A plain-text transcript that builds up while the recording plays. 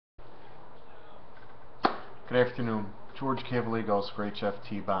Good afternoon. George Cavaligos for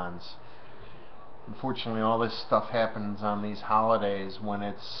HFT bonds. Unfortunately, all this stuff happens on these holidays when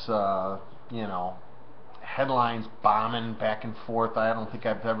it's, headlines bombing back and forth. I don't think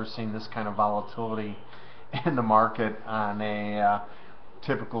I've ever seen this kind of volatility in the market on a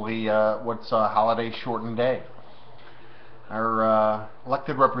typically what's a holiday shortened day. Our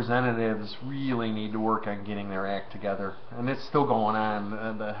elected representatives really need to work on getting their act together, and it's still going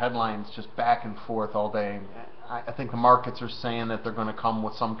on. The headlines just back and forth all day. I think the markets are saying that they're going to come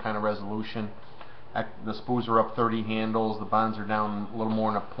with some kind of resolution. The SPOs are up 30 handles, the bonds are down a little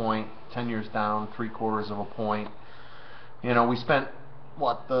more than a point, 10 years down 3/4 of a point. We spent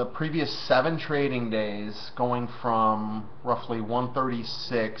the previous 7 trading days going from roughly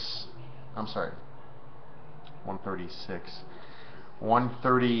 136,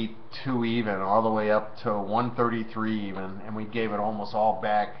 132 even, all the way up to 133 even, and we gave it almost all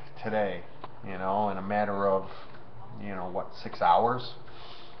back today, in a matter of, 6 hours.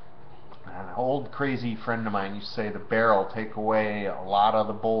 An old crazy friend of mine used to say the bear will take away a lot of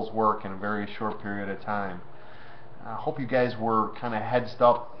the bull's work in a very short period of time. I hope you guys were kind of heads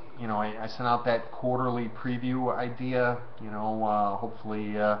up. I sent out that quarterly preview idea.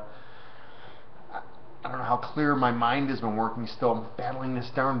 Hopefully, I don't know how clear my mind has been working still. I'm battling this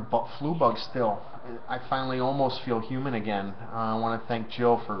darn flu bug still. I finally almost feel human again. I want to thank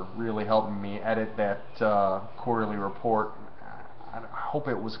Jill for really helping me edit that quarterly report. I hope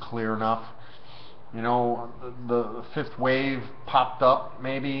it was clear enough. The fifth wave popped up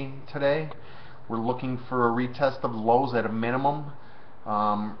maybe today. We're looking for a retest of lows at a minimum.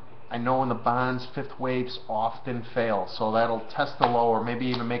 I know in the bonds, fifth waves often fail, so that'll test the low or maybe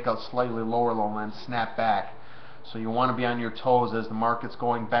even make a slightly lower low and then snap back. So you want to be on your toes as the market's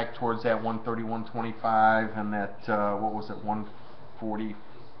going back towards that 130, 125 and that,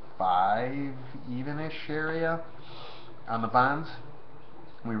 145 even-ish area on the bonds.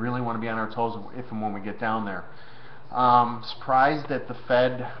 We really want to be on our toes if and when we get down there. Surprised that the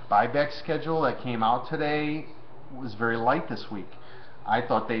Fed buyback schedule that came out today was very light this week. I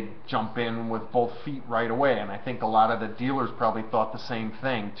thought they'd jump in with both feet right away, and I think a lot of the dealers probably thought the same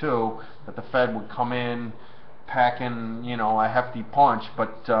thing too, that the Fed would come in packing, a hefty punch.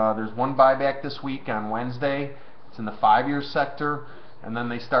 But there's one buyback this week on Wednesday. It's in the 5-year sector, and then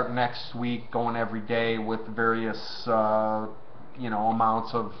they start next week going every day with various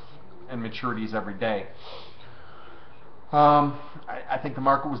amounts of and maturities every day. I think the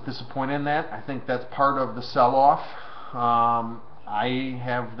market was disappointed in that. I think that's part of the sell-off. I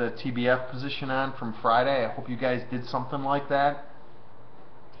have the TBF position on from Friday. I hope you guys did something like that.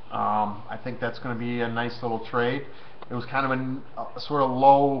 I think that's going to be a nice little trade. It was kind of a sort of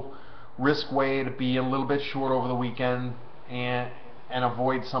low risk way to be a little bit short over the weekend and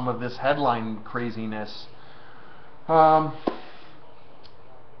avoid some of this headline craziness. We're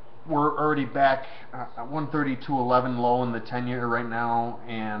already back at 132.11 low in the 10-year right now,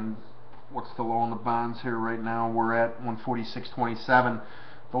 and what's the low in the bonds here right now? We're at 146.27.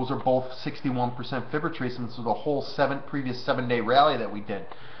 Those are both 61% fib retracements of the whole previous 7-day rally that we did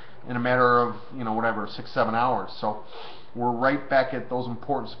in a matter of 6-7 hours. So we're right back at those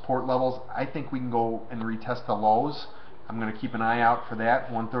important support levels. I think we can go and retest the lows. I'm going to keep an eye out for that,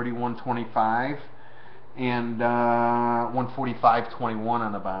 131.25 and 145.21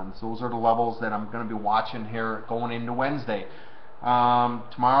 on the bonds. Those are the levels that I'm going to be watching here going into Wednesday.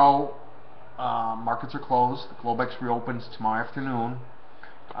 Tomorrow, markets are closed. The Globex reopens tomorrow afternoon.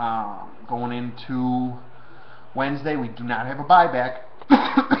 Going into Wednesday, we do not have a buyback.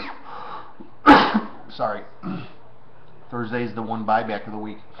 Sorry. Thursday is the one buyback of the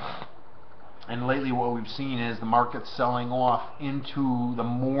week. And lately what we've seen is the market selling off into the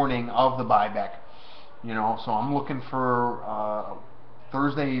morning of the buyback. So I'm looking for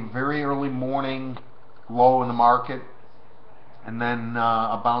Thursday very early morning low in the market, and then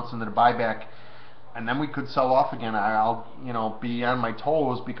a bounce into the buyback, and then we could sell off again. I'll be on my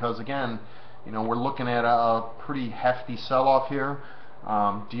toes because again, we're looking at a pretty hefty sell-off here.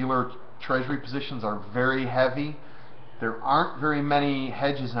 Dealer treasury positions are very heavy. There aren't very many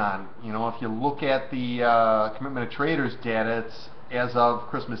hedges on. If you look at the commitment of traders data, it's as of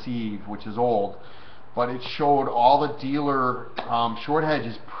Christmas Eve, which is old, but it showed all the dealer short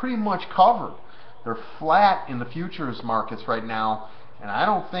hedges pretty much covered. They're flat in the futures markets right now, and I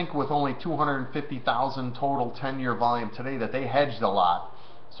don't think with only 250,000 total 10-year volume today that they hedged a lot.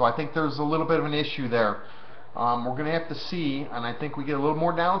 So I think there's a little bit of an issue there. We're going to have to see, and I think we get a little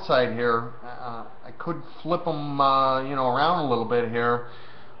more downside here. I could flip them around a little bit here.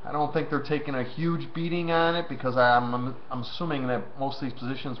 I don't think they're taking a huge beating on it because I'm assuming that most of these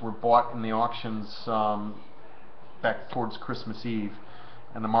positions were bought in the auctions back towards Christmas Eve,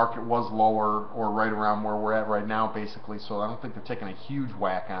 and the market was lower or right around where we're at right now, basically. So I don't think they're taking a huge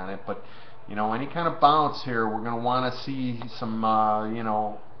whack on it, but you know, any kind of bounce here, we're going to want to see some you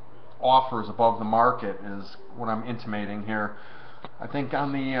know, offers above the market is what I'm intimating here. I think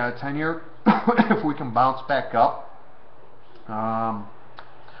on the 10-year, if we can bounce back up,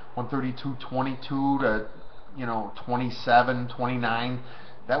 132.22 to, you know, 27, 29.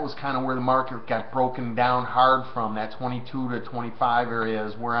 That was kind of where the market got broken down hard from. That 22 to 25 area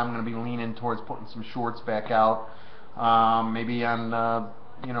is where I'm going to be leaning towards putting some shorts back out, maybe on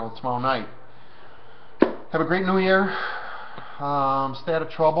you know, tomorrow night. Have a great New Year. Stay out of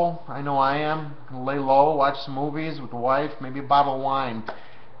trouble. I know I am. Gonna lay low, watch some movies with the wife, maybe a bottle of wine.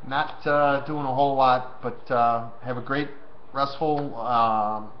 Not doing a whole lot, but have a great,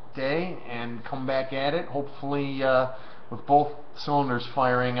 restful day and come back at it, hopefully with both cylinders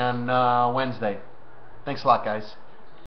firing on Wednesday. Thanks a lot, guys.